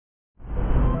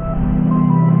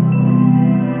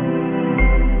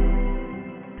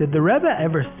Did the Rebbe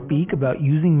ever speak about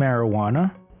using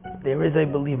marijuana? There is, I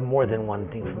believe, more than one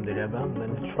thing from the Rebbe. I'm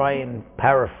going to try and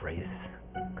paraphrase,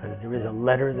 because there is a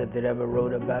letter that the Rebbe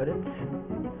wrote about it,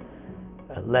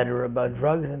 a letter about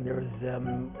drugs, and there is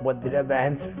what the Rebbe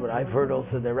answered, what I've heard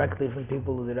also directly from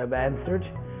people who the Rebbe answered.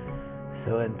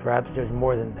 So, and perhaps there's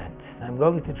more than that. I'm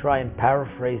going to try and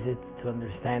paraphrase it to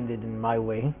understand it in my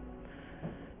way.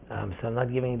 So I'm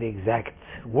not giving the exact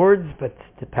words, but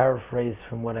to paraphrase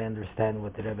from what I understand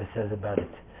what the Rebbe says about it.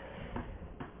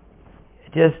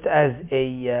 Just as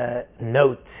a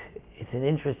note, it's an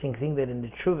interesting thing that in the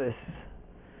Tshuvas,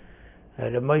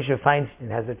 Reb Moshe Feinstein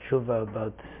has a tshuva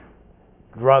about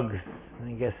drugs,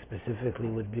 I guess specifically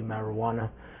would be marijuana.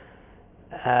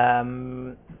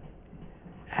 And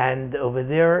over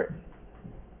there,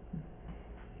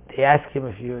 they ask him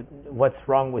what's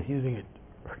wrong with using it,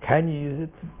 or can you use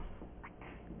it?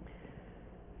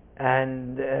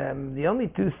 And the only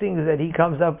two things that he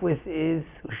comes up with is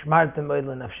Ushmartem oil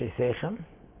nafshei sechem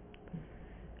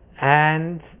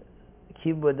and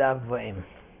kibud av v'em,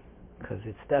 because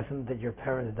it's definite that your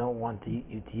parents don't want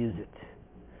you to use it.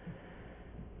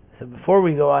 So before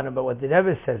we go on about what the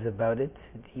Rebbe says about it,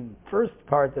 the first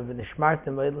part of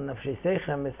Ushmartem oil nafshei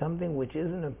sechem is something which is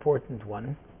an important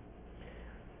one.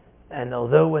 And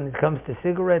although when it comes to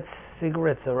cigarettes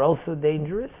are also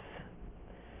dangerous,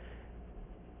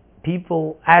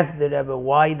 people ask the Rebbe,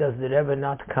 why does the Rebbe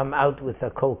not come out with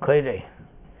a kol koreh,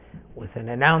 with an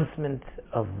announcement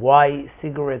of why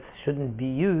cigarettes shouldn't be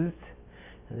used?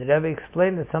 And the Rebbe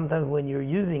explained that sometimes when you're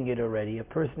using it already, a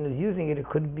person is using it, it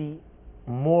could be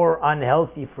more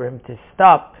unhealthy for him to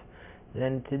stop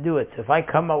than to do it. So if I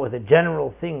come out with a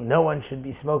general thing, no one should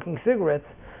be smoking cigarettes,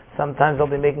 sometimes I'll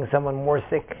be making someone more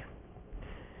sick.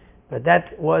 But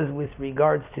that was with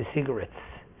regards to cigarettes.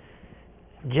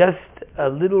 Just a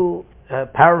little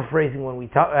paraphrasing when we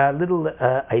talk, a little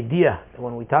idea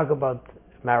when we talk about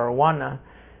marijuana,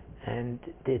 and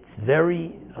it's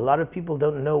a lot of people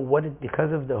don't know what it,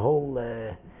 because of the whole,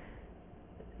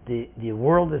 the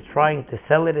world is trying to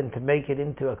sell it and to make it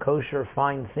into a kosher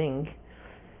fine thing,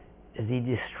 the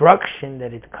destruction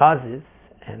that it causes,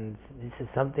 and this is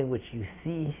something which you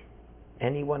see,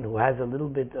 anyone who has a little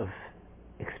bit of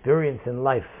experience in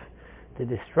life, the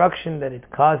destruction that it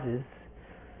causes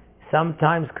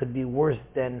sometimes could be worse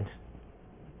than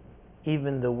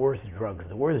even the worst drugs.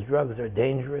 The worst drugs are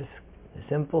dangerous in a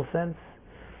simple sense.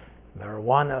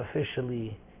 Marijuana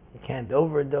officially, you can't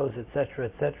overdose,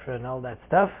 etc., and all that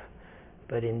stuff.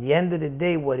 But in the end of the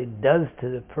day, what it does to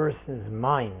the person's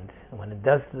mind, when it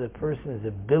does to the person's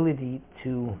ability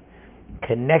to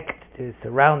connect to his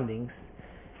surroundings,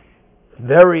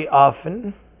 very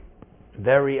often,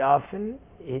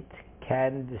 it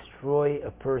can destroy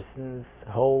a person's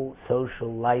whole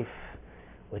social life,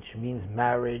 which means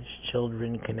marriage,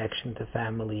 children, connection to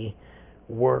family,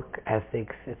 work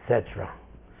ethics, etc.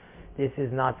 This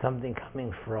is not something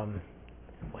coming from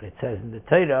what it says in the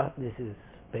Torah. This is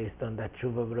based on that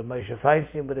tshuva of Reb Moshe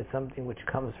Feinstein, but it's something which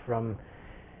comes from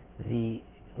the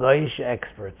Goyish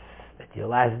experts that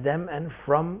you'll ask them, and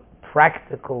from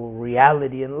practical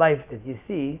reality in life that you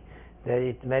see, that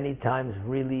it many times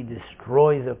really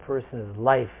destroys a person's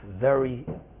life, very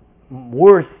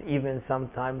worse even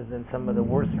sometimes than some of the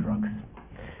worst drugs.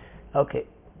 Okay,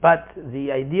 but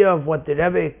the idea of what the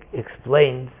Rebbe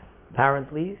explained,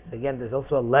 apparently, again, there's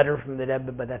also a letter from the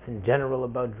Rebbe, but that's in general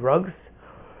about drugs,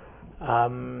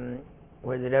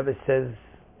 where the Rebbe says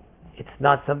it's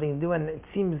not something to do, and it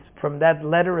seems from that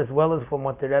letter as well as from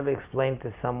what the Rebbe explained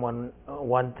to someone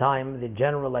one time, the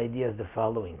general idea is the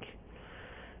following.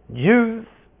 Jews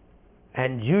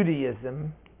and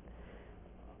Judaism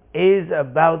is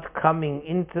about coming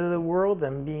into the world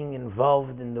and being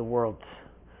involved in the world.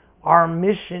 Our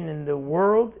mission in the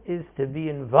world is to be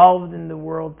involved in the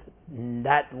world, in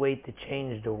that way to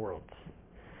change the world.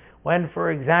 When,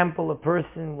 for example, a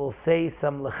person will say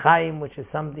some l'chaim, which is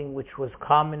something which was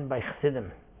common by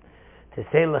Chassidim, to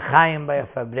say l'chaim by a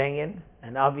Farbrengen,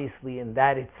 and obviously in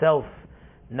that itself,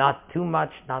 not too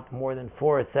much, not more than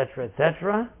 4,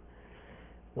 etc.,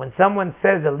 when someone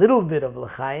says a little bit of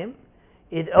l'chaim,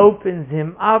 it opens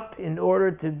him up in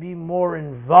order to be more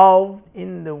involved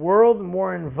in the world,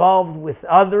 more involved with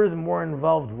others, more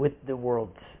involved with the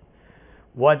world.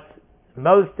 What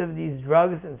most of these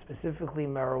drugs, and specifically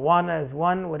marijuana is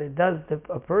one, what it does to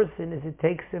a person is it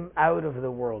takes him out of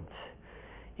the world.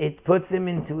 It puts him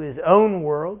into his own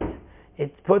world.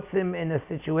 It puts him in a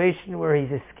situation where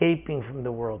he's escaping from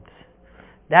the world.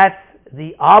 That's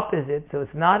the opposite, so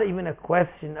it's not even a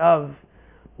question of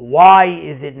why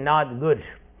is it not good,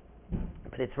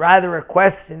 but it's rather a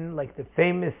question like the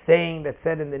famous saying that's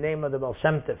said in the name of the Baal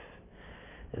Shem Tov,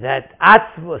 that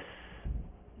atzvus,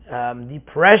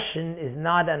 depression, is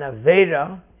not an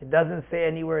avera. It doesn't say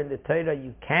anywhere in the Torah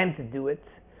you can't do it.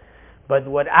 But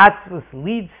what atzvus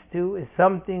leads to is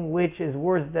something which is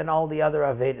worse than all the other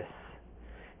averas.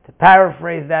 To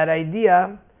paraphrase that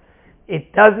idea,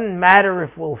 it doesn't matter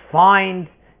if we'll find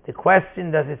the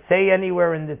question, does it say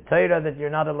anywhere in the Torah that you're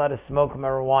not allowed to smoke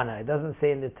marijuana? It doesn't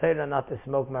say in the Torah not to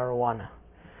smoke marijuana.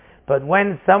 But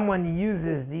when someone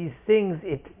uses these things,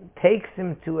 it takes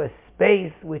him to a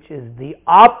space which is the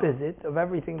opposite of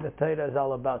everything the Torah is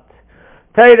all about.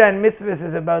 Torah and mitzvahs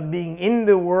is about being in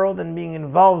the world and being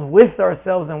involved with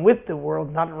ourselves and with the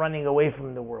world, not running away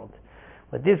from the world.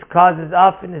 What this causes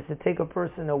often is to take a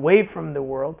person away from the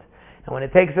world. And when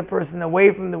it takes a person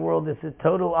away from the world, it's the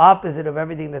total opposite of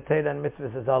everything that Torah and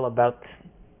mitzvahs is all about.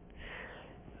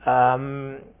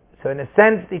 So in a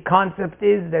sense, the concept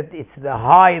is that it's the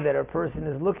high that a person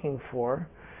is looking for,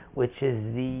 which is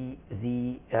the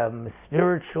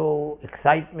spiritual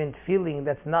excitement feeling.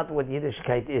 That's not what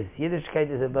Yiddishkeit is. Yiddishkeit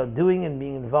is about doing and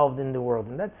being involved in the world.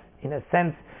 And that's, in a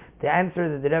sense, the answer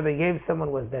that the Rebbe gave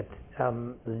someone was that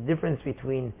the difference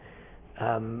between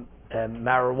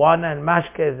marijuana and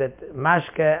mashke is that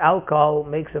mashke, alcohol,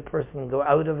 makes a person go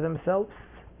out of themselves,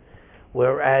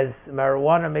 whereas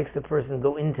marijuana makes a person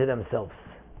go into themselves.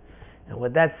 And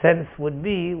what that sense would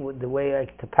be, the way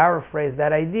to paraphrase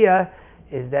that idea,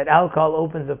 is that alcohol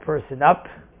opens a person up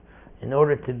in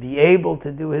order to be able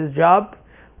to do his job,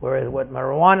 whereas what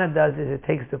marijuana does is it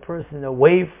takes the person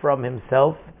away from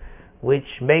himself,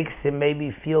 which makes him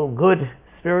maybe feel good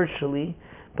spiritually,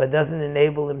 but doesn't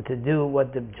enable him to do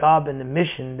what the job and the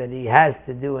mission that he has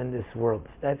to do in this world.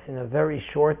 That's in a very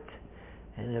short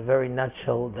and in a very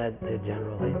nutshell that the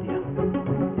general idea.